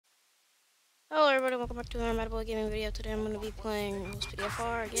everybody, welcome back to another Mad Boy Gaming video. Today I'm going to be playing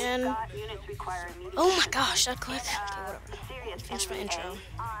LSPDFR again. Oh my gosh, that quick. Okay, whatever. Finish my intro.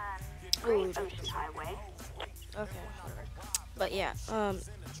 Ooh, okay, whatever. But yeah,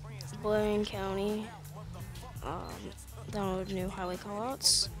 Blaine County, downloaded new highway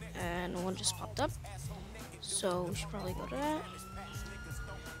callouts, and one just popped up. So we should probably go to that.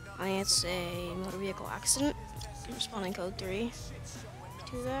 It's a motor vehicle accident. I'm responding code 3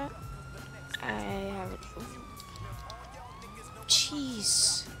 to that. I have it.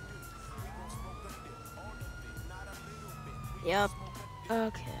 Jeez. Yep.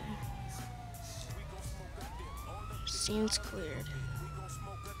 Okay. Scene's cleared.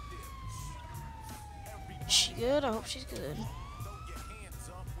 Is she good? I hope she's good.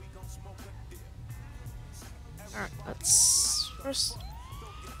 Alright, let's first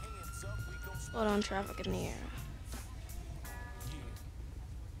slow down traffic in the air.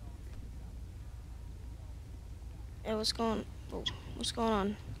 Hey, what's going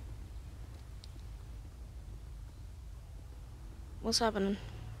on? What's happening?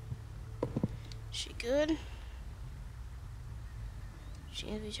 She good? She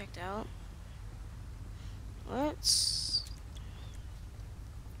needs to be checked out. Let's...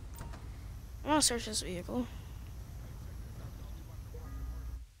 I want to search this vehicle.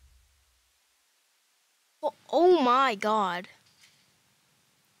 Oh my god.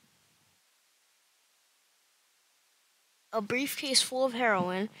 A briefcase full of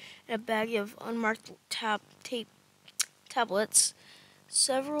heroin, and a bag of unmarked tablets,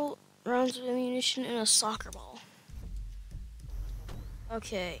 several rounds of ammunition, and a soccer ball.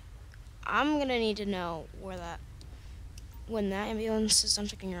 Okay, I'm gonna need to know when that ambulance is done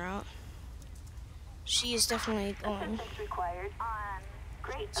checking her out. She is definitely going to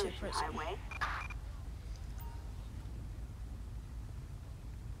prison.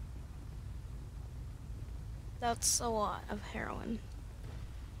 That's a lot of heroin.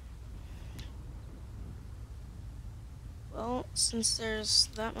 Well, since there's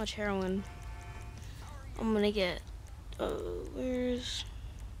that much heroin, I'm gonna get, where's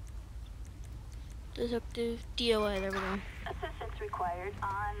Detective DOA, there we go. Assistance required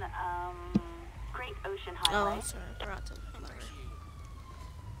on, Great Ocean Highway. Oh, sorry, I forgot to, whatever.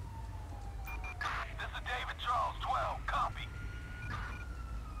 This is David Charles, 12, copy.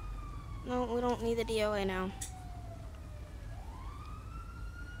 No, we don't need the DOA now.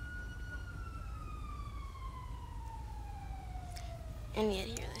 And yet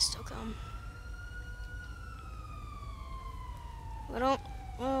here they still come. Well,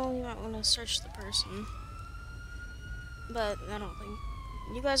 you might want to search the person. But I don't think...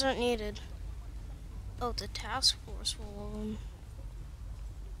 You guys aren't needed. Oh, the task force full of them.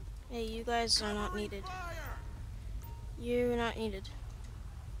 Hey, you guys are not needed. You're not needed.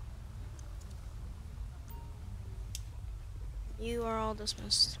 You are all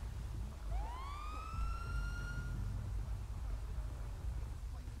dismissed.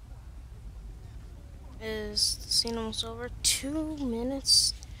 Is the scene almost over? 2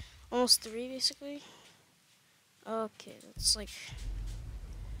 minutes? Almost 3, basically. Okay, that's like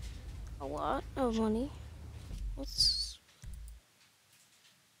a lot of money. What's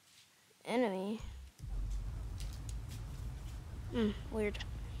enemy? Weird.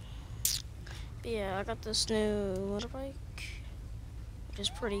 But yeah, I got this new motorbike, which is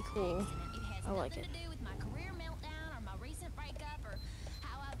pretty cool. I like it.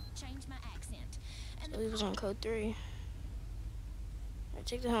 So he was on code 3. I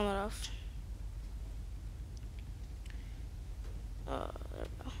take the helmet off. There we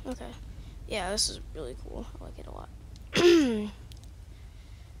go. Okay. Yeah, this is really cool. I like it a lot.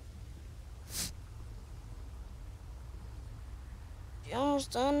 You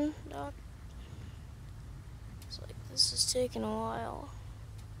almost done, Doc? It's like, this is taking a while.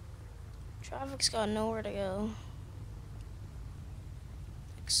 Traffic's got nowhere to go.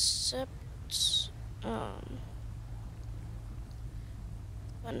 Except...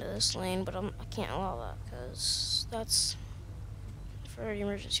 into this lane, but I can't allow that because that's for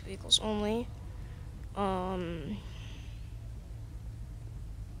emergency vehicles only. Yeah.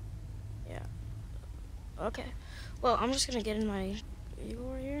 Okay. Well, I'm just gonna get in my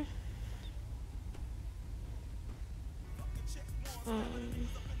vehicle right here.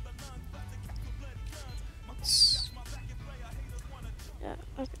 Yeah.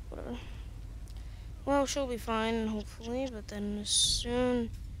 Okay. Whatever. Well, she'll be fine, hopefully, but then as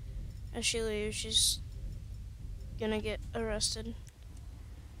soon as she leaves, she's gonna get arrested.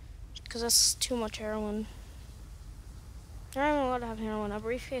 Because that's too much heroin. They're not even allowed to have heroin. A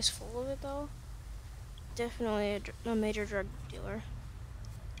briefcase full of it, though? Definitely a major drug dealer.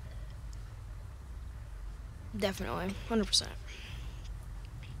 Definitely, 100%.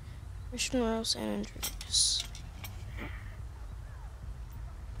 Mission Royal San Andreas.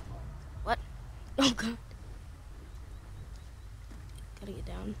 What? Oh god. Gotta get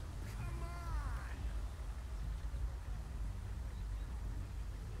down.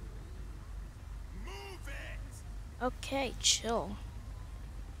 Okay, chill.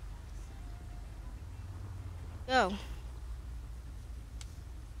 Go.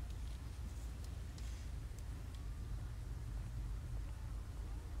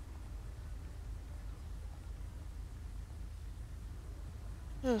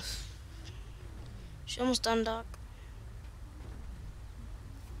 Ugh. She almost done, Doc.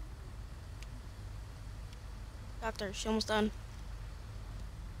 Doctor, she almost done.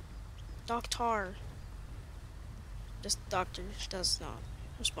 Doctor. This doctor does not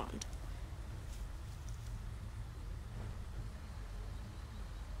respond.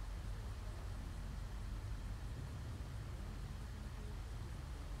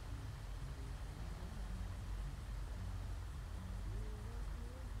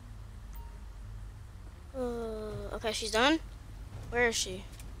 Okay, she's done. Where is she?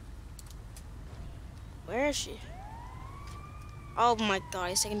 Where is she? Oh my god,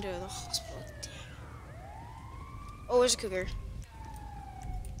 he's taken her to the hospital. Damn. Oh, there's a cougar.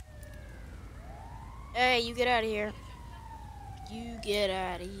 Hey, you get out of here. You get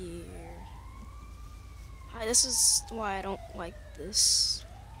out of here. Hi, this is why I don't like this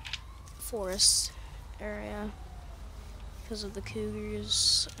forest area. Because of the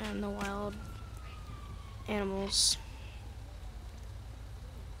cougars and the wild animals.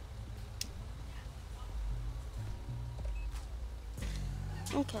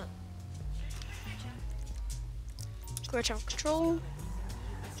 Okay. Air traffic control.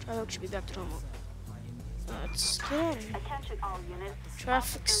 Traffic should be back to normal. Let's get out of here. Attention all units.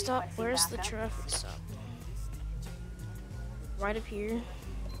 Traffic stop. Where's the traffic stop? Right up here.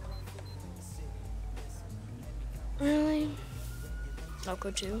 Really? I'll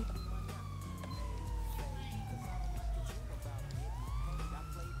go too.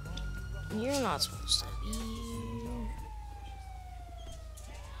 You're not supposed to be here.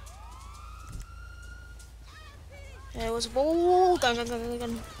 Hey, what's up? Oh, gun.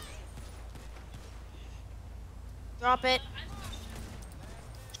 Drop it.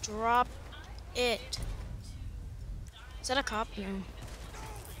 Drop it. Is that a cop? No.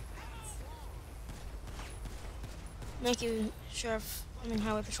 Thank you, Sheriff.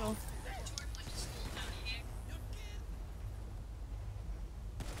 Highway Patrol.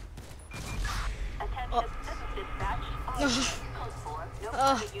 Attention, this is dispatch. Code 4. No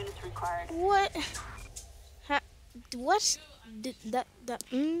further units required. What? What?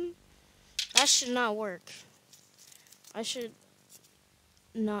 That should not work. I should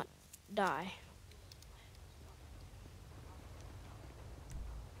not die.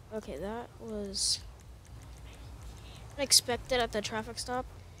 Okay, that was unexpected at the traffic stop.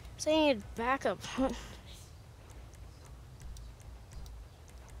 Saying it backup.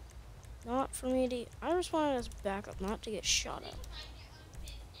 Not for me to. I responded as backup, not to get shot at.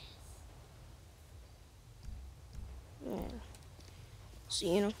 Yeah. It's the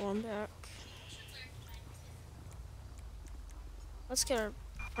uniform back. Let's get our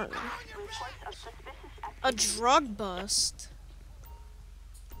partner. Reports of suspicious A activity. drug bust.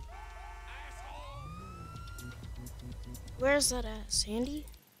 Where's that at? Sandy?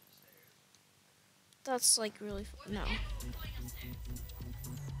 That's like really no.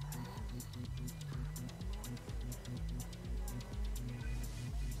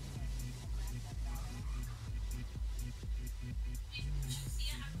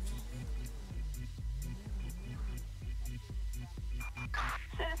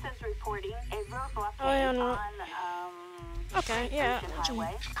 Citizens reporting a roadblock Oh, yeah, no. on Okay, yeah. Ocean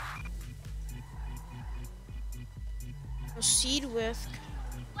Highway. Proceed with.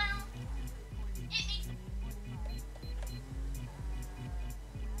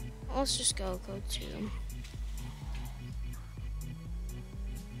 Let's just go to.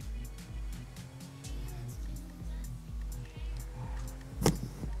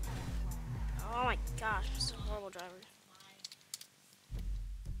 Oh my gosh, I'm such a horrible driver.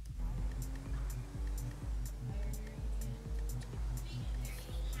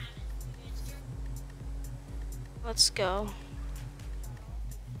 Let's go.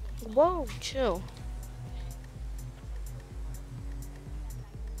 Whoa, chill.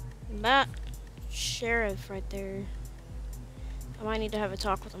 That sheriff right there. I might need to have a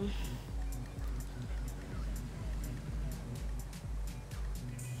talk with him.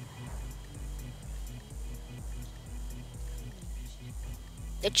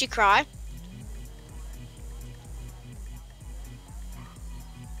 Did she cry?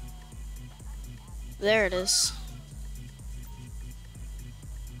 There it is.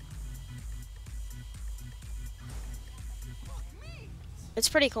 It's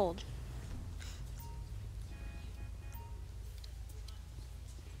pretty cold.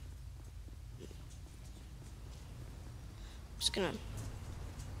 Just gonna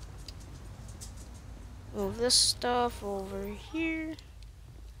move this stuff over here.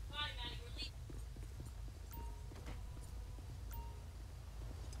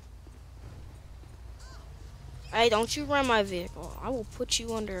 Hey, don't you run my vehicle. I will put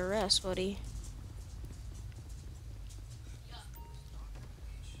you under arrest, buddy.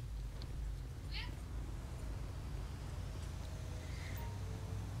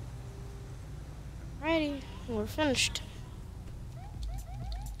 Alrighty, we're finished.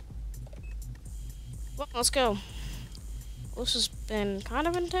 Well, let's go. This has been kind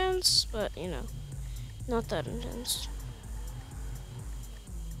of intense, but you know, not that intense.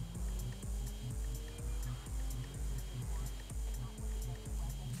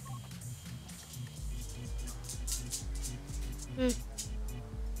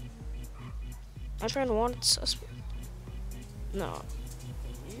 My friend wanted suspect. No.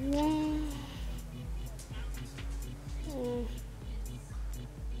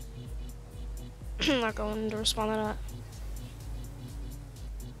 I'm not going to respond to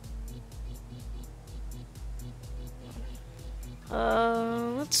that.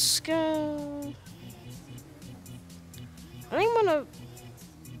 Let's go. I think I'm gonna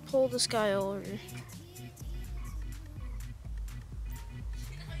pull this guy over.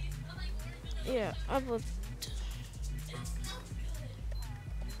 Yeah, I would.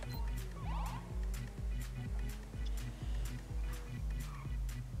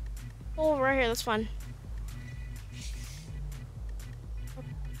 Oh, right here, that's fine.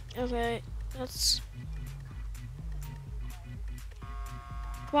 Okay, that's.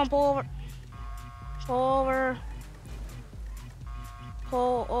 Come on, pull over. Pull over.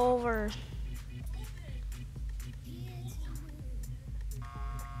 Pull over.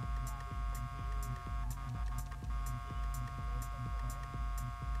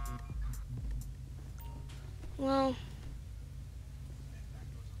 Well.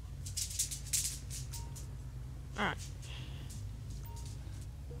 Alright.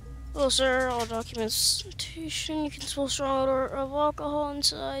 Hello, sir. All documentation. You can smell strong odor of alcohol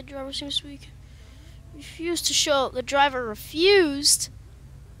inside. Driver seems to be refused to show. The driver refused.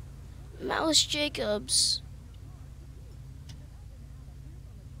 Malice Jacobs.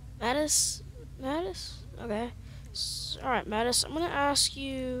 Mattis? Mattis? Okay. Alright, Mattis. I'm gonna ask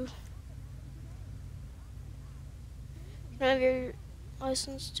you. Can I have your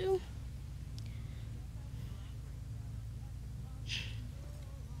license too?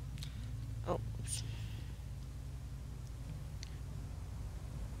 Oh, oops.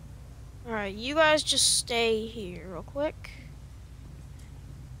 Alright, you guys just stay here real quick.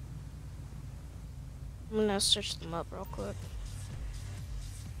 I'm gonna search them up real quick.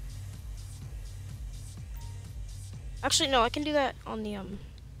 Actually, no, I can do that on the,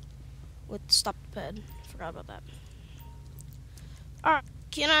 with stop the ped. Forgot about that. Alright,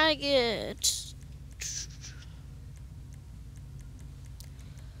 can I get...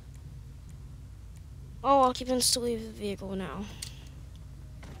 Oh, occupants to leave the vehicle now.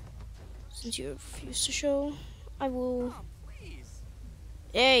 Since you refuse to show, I will...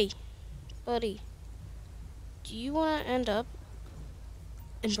 Hey, buddy. Do you want to end up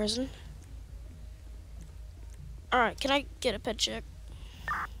in prison? Alright, can I get a pet check?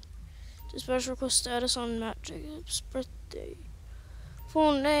 Dispatch request status on Matt Jacobs' birthday.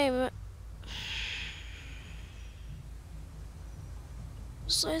 Full name.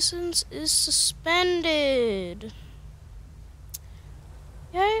 His license is suspended.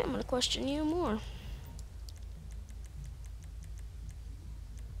 Okay, I'm gonna question you more.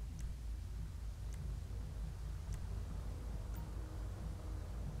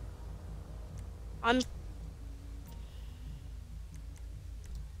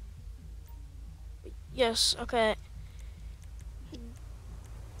 Yes, okay.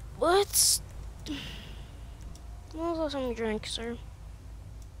 What? When was the last time you drank, sir?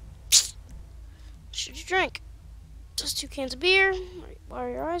 Should you drink? Just 2 cans of beer? Why are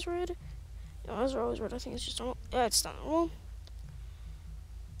your eyes red? Your eyes are always red. I think it's just normal. Yeah, it's not normal.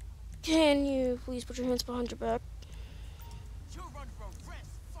 Can you please put your hands behind your back?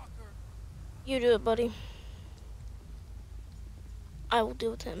 You do it, buddy. I will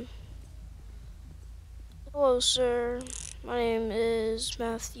deal with him. Hello, sir. My name is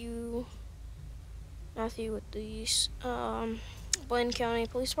Matthew. Matthew with the Blaine County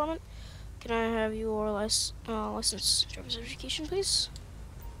Police Department. Can I have your license, driver's education, please?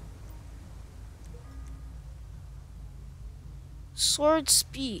 Slurred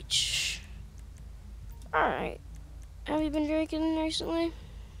speech. Alright. Have you been drinking recently?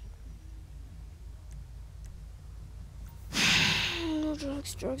 No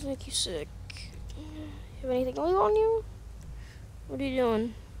drugs. Drugs make you sick. Have anything going on you? What are you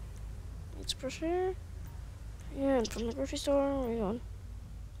doing? It's fresh air? Yeah, and from the grocery store. Where are you going?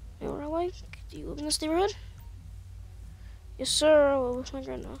 You know what I like? Do you live in this neighborhood? Yes, sir. I live with my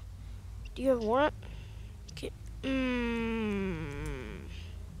grandma. Do you have a warrant? Okay.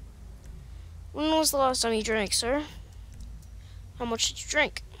 When was the last time you drank, sir? How much did you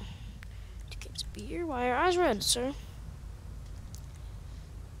drink? 2 cans of beer? Why are your eyes red, sir?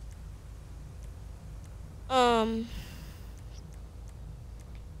 Can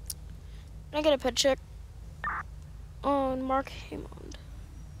I get a pet check on Mark Hammond?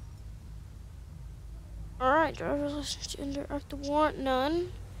 Alright, driver's license, gender, active warrant,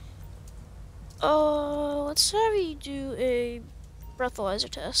 none. Let's have you do a breathalyzer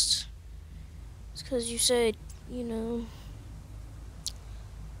test. It's because you said, you know,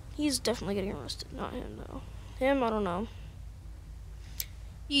 he's definitely getting arrested. Not him, though. Him, I don't know.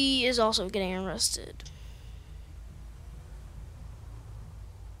 He is also getting arrested.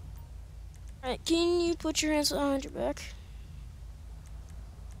 Alright, can you put your hands behind your back?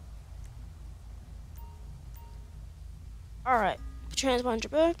 Alright, put your hands behind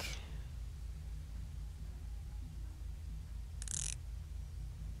your back.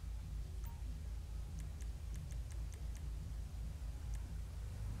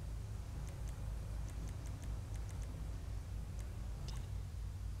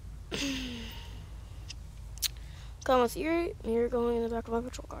 Come with you. You're going in the back of my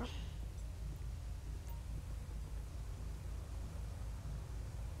patrol car.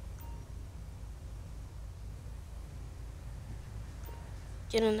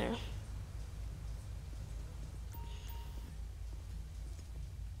 Get in there.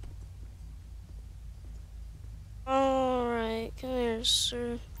 Alright, come here,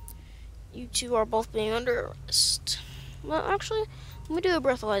 sir. You two are both being under arrest. Well, actually, let me do a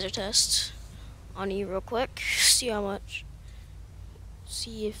breathalyzer test on you real quick. See how much.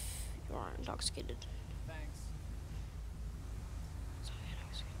 See if you are intoxicated. Thanks.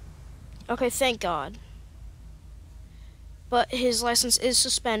 Okay, thank God. But his license is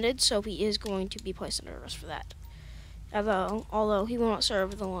suspended, so he is going to be placed under arrest for that. Although he will not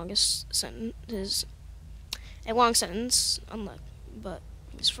serve the longest sentence, a long sentence, but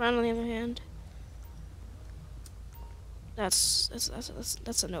his friend, on the other hand, that's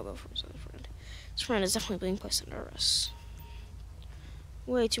a no-go for his other friend. His friend is definitely being placed under arrest.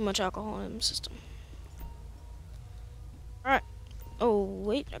 Way too much alcohol in the system. Alright. Oh,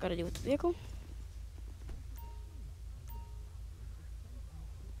 wait, I gotta deal with the vehicle.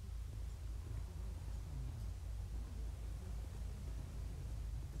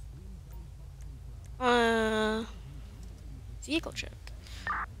 Vehicle check.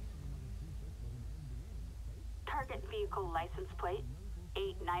 Target vehicle license plate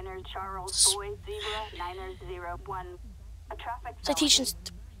 89er Charles Boy Zebra 9001. A traffic Citations.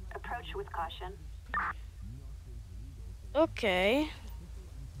 Approach with caution. Okay.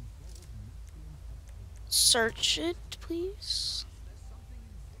 Search it, please.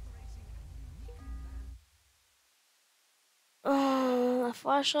 A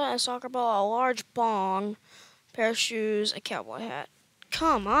flashlight, a soccer ball, a large bong, pair of shoes, a cowboy hat.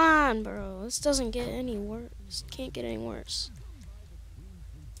 Come on, bro. This doesn't get any worse. Can't get any worse.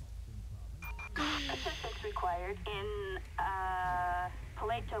 Assistance required in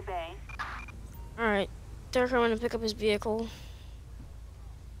Paleto Bay. Alright. They're coming to pick up his vehicle.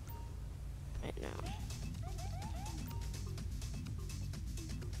 Right now.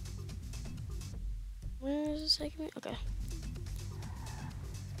 Where is this taking me? Okay.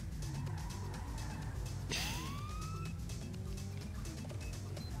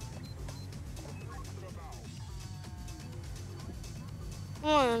 Come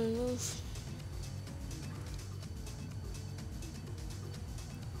on, move.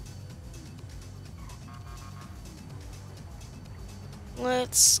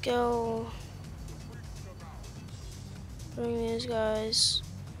 Let's go bring these guys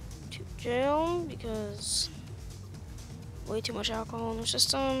to jail because way too much alcohol in their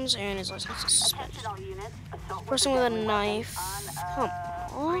systems and his license is suspended. Attention all units. Assault Person with a with a deadly knife. weapon Come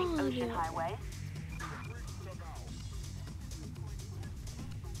on on, Great Ocean dude. Highway.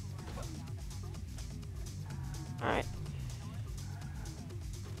 Alright.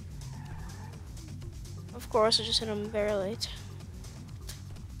 Of course, I just hit him very late.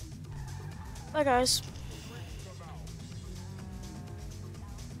 Bye, guys.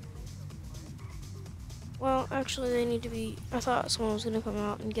 Well, actually, they need to be. I thought someone was gonna come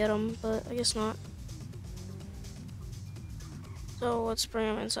out and get them, but I guess not. So let's bring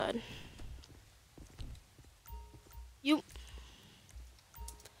them inside. You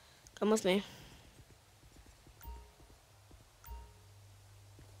come with me.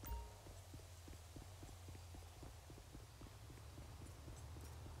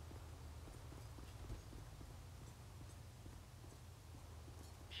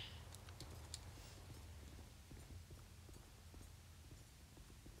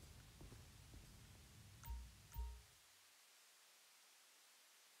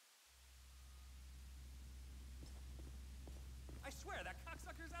 I swear, that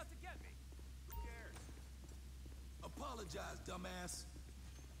cocksucker's out to get me. Who cares? Apologize, dumbass.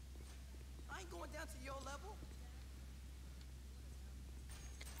 I ain't going down to your level.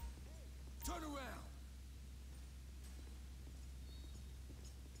 Turn around.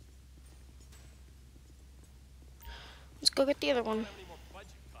 Let's go get the other I don't one. have any more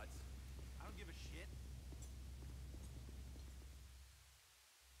budget cuts. I don't give a shit.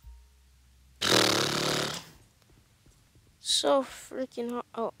 So freaking hot.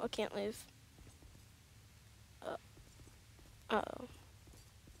 Oh, I can't leave. Uh-oh.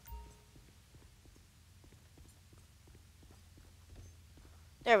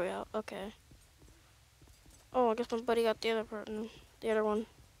 There we go. Okay. Oh, I guess my buddy got the other person. The other one.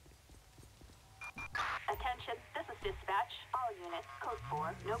 Attention, this is dispatch. All units, code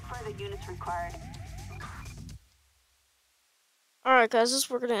 4. No further units required. Alright, guys, this is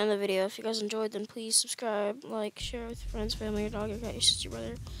where we're gonna end the video. If you guys enjoyed, then please subscribe, like, share with your friends, family, your dog, your cat, your sister, your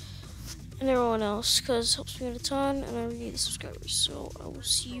brother, and everyone else, because it helps me out a ton, and I really need the subscribers. So I will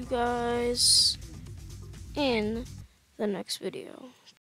see you guys in the next video.